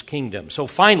establish his kingdom. So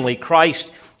finally,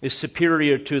 Christ is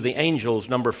superior to the angels,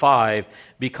 number 5,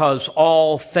 because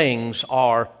all things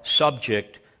are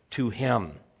subject to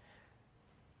him.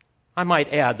 I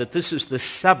might add that this is the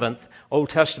 7th Old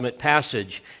Testament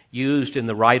passage used in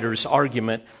the writer's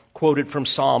argument, quoted from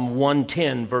Psalm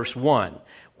 110, verse 1.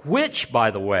 Which,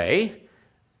 by the way,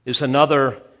 is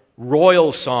another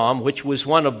royal psalm, which was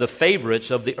one of the favorites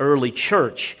of the early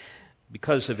church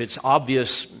because of its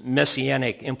obvious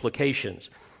messianic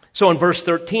implications. So in verse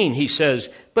 13, he says,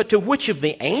 But to which of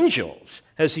the angels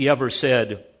has he ever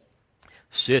said,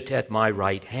 Sit at my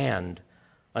right hand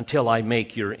until I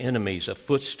make your enemies a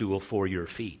footstool for your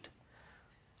feet?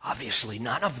 Obviously,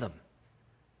 none of them.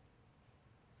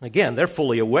 Again, they're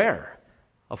fully aware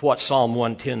of what Psalm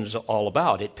 110 is all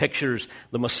about. It pictures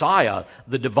the Messiah,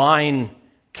 the divine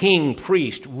king,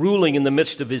 priest, ruling in the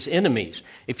midst of his enemies.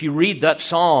 If you read that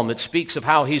psalm, it speaks of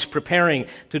how he's preparing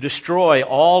to destroy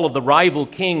all of the rival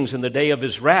kings in the day of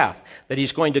his wrath, that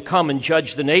he's going to come and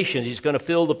judge the nations. He's going to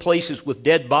fill the places with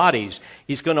dead bodies.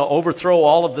 He's going to overthrow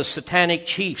all of the satanic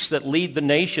chiefs that lead the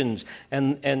nations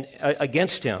and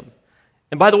against him.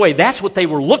 And by the way, that's what they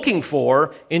were looking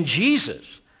for in Jesus.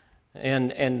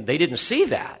 And they didn't see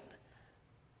that.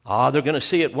 They're going to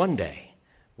see it one day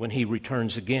when he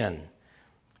returns again.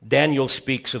 Daniel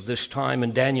speaks of this time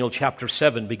in Daniel chapter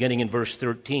 7, beginning in verse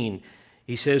 13.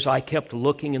 He says, I kept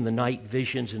looking in the night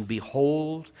visions, and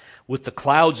behold, with the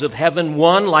clouds of heaven,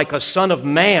 one like a son of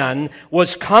man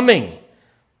was coming.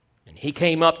 And he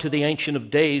came up to the Ancient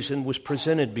of Days and was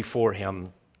presented before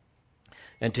him.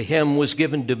 And to him was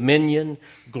given dominion,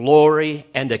 glory,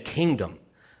 and a kingdom,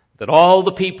 that all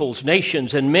the peoples,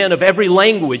 nations, and men of every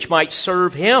language might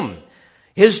serve him.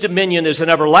 His dominion is an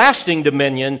everlasting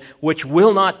dominion which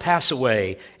will not pass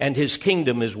away, and his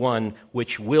kingdom is one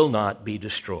which will not be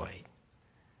destroyed.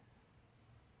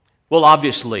 Well,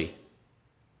 obviously,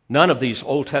 none of these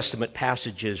Old Testament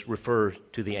passages refer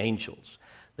to the angels.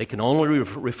 They can only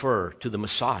refer to the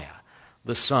Messiah,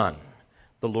 the Son,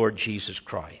 the Lord Jesus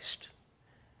Christ.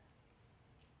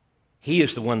 He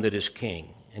is the one that is king.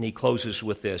 And he closes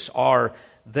with this, Are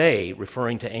they,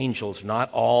 referring to angels,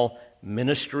 not all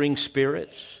ministering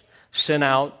spirits sent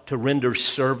out to render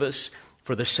service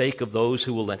for the sake of those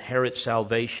who will inherit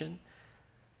salvation?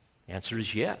 The answer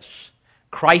is yes.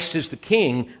 Christ is the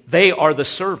king. They are the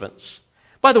servants.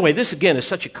 By the way, this again is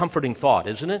such a comforting thought,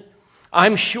 isn't it?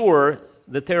 I'm sure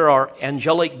that there are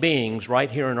angelic beings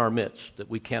right here in our midst that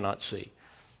we cannot see.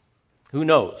 Who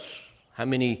knows how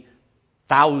many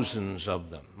thousands of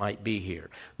them might be here.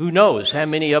 Who knows how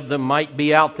many of them might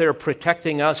be out there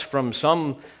protecting us from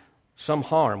some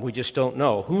harm. We just don't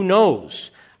know. Who knows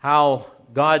how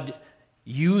God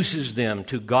uses them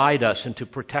to guide us and to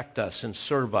protect us and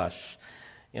serve us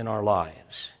in our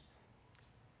lives.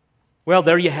 Well,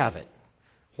 there you have it.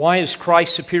 Why is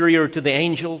Christ superior to the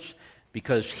angels?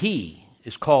 Because he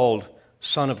is called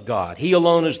Son of God. He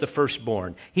alone is the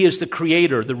firstborn. He is the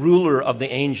creator, the ruler of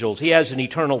the angels. He has an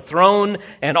eternal throne,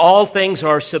 and all things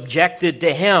are subjected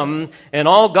to him, and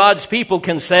all God's people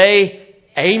can say,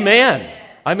 Amen.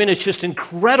 I mean, it's just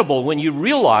incredible when you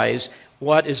realize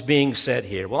what is being said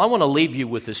here. Well, I want to leave you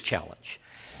with this challenge.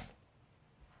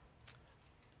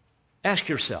 Ask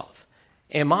yourself,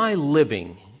 am I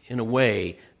living in a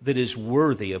way that is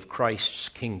worthy of Christ's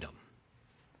kingdom?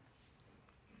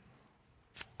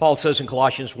 Paul says in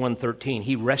Colossians 1:13,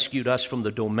 he rescued us from the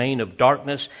domain of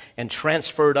darkness and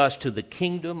transferred us to the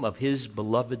kingdom of his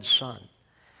beloved Son.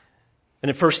 And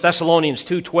in 1 Thessalonians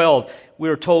 2:12, we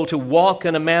are told to walk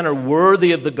in a manner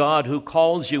worthy of the God who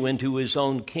calls you into his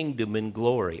own kingdom and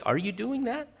glory. Are you doing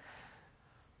that?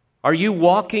 Are you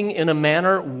walking in a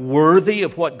manner worthy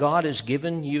of what God has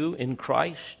given you in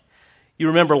Christ? You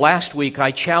remember last week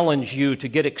I challenged you to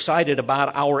get excited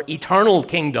about our eternal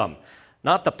kingdom,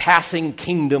 not the passing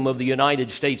kingdom of the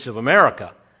United States of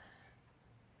America.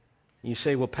 You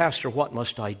say, well, Pastor, what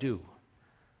must I do?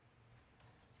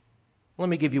 Let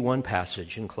me give you one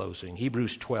passage in closing,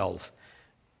 Hebrews 12.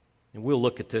 And we'll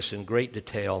look at this in great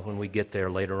detail when we get there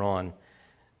later on.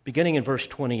 Beginning in verse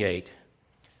 28,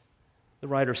 the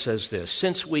writer says this,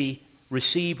 since we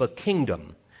receive a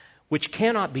kingdom which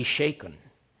cannot be shaken,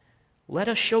 let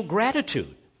us show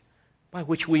gratitude by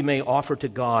which we may offer to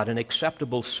God an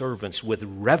acceptable service with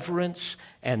reverence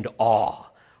and awe,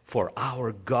 for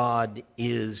our God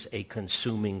is a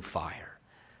consuming fire.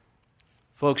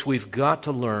 Folks, we've got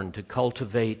to learn to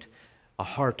cultivate a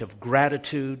heart of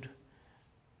gratitude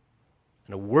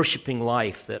and a worshiping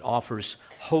life that offers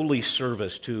holy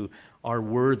service to our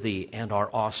worthy and our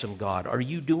awesome God. Are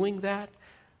you doing that?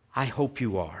 I hope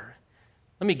you are.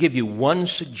 Let me give you one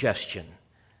suggestion.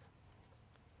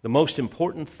 The most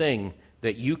important thing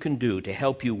that you can do to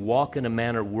help you walk in a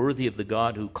manner worthy of the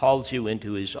God who calls you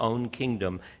into his own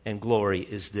kingdom and glory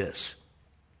is this.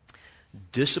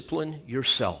 Discipline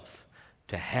yourself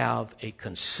to have a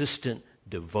consistent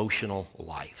devotional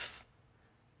life.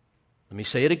 Let me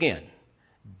say it again.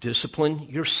 Discipline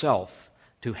yourself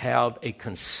to have a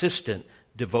consistent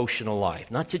devotional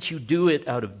life. Not that you do it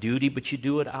out of duty, but you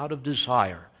do it out of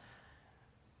desire.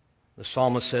 The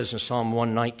psalmist says in Psalm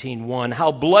 119:1,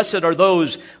 how blessed are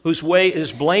those whose way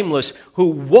is blameless, who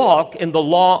walk in the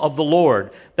law of the Lord.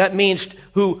 That means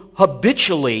who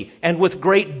habitually and with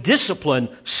great discipline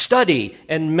study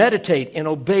and meditate and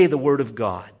obey the Word of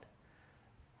God.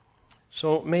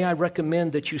 So may I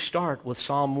recommend that you start with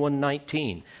Psalm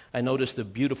 119. I notice the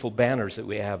beautiful banners that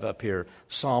we have up here,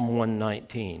 Psalm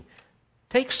 119.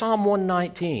 Take Psalm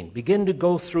 119, begin to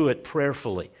go through it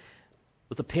prayerfully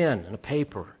with a pen and a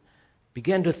paper.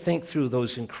 Begin to think through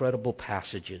those incredible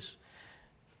passages.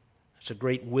 It's a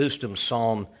great wisdom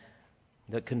psalm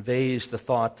that conveys the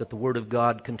thought that the Word of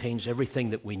God contains everything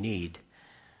that we need.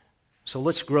 So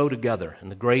let's grow together in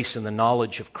the grace and the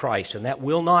knowledge of Christ, and that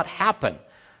will not happen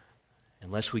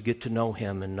unless we get to know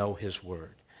him and know his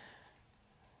Word.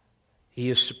 He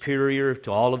is superior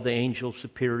to all of the angels,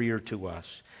 superior to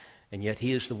us, and yet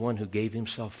he is the one who gave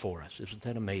himself for us. Isn't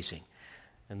that amazing?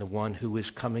 And the one who is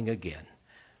coming again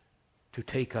to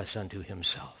take us unto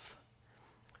himself.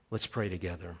 Let's pray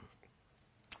together.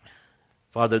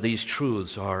 Father, these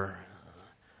truths are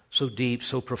so deep,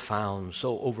 so profound,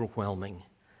 so overwhelming.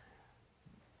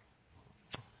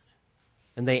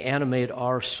 And they animate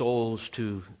our souls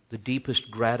to the deepest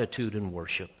gratitude and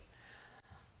worship.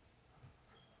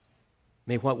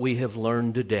 May what we have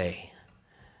learned today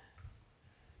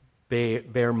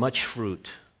bear much fruit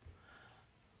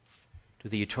to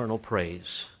the eternal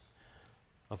praise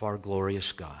of our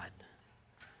glorious God.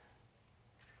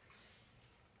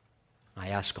 I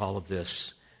ask all of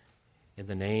this in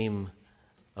the name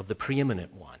of the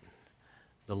preeminent one,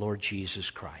 the Lord Jesus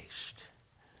Christ.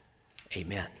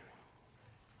 Amen.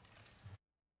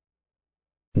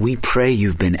 We pray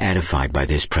you've been edified by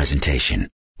this presentation.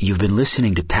 You've been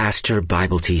listening to pastor,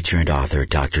 Bible teacher, and author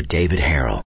Dr. David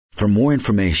Harrell. For more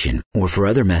information or for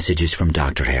other messages from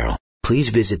Dr. Harrell, please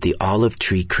visit the Olive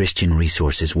Tree Christian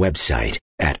Resources website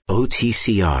at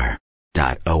otcr.org.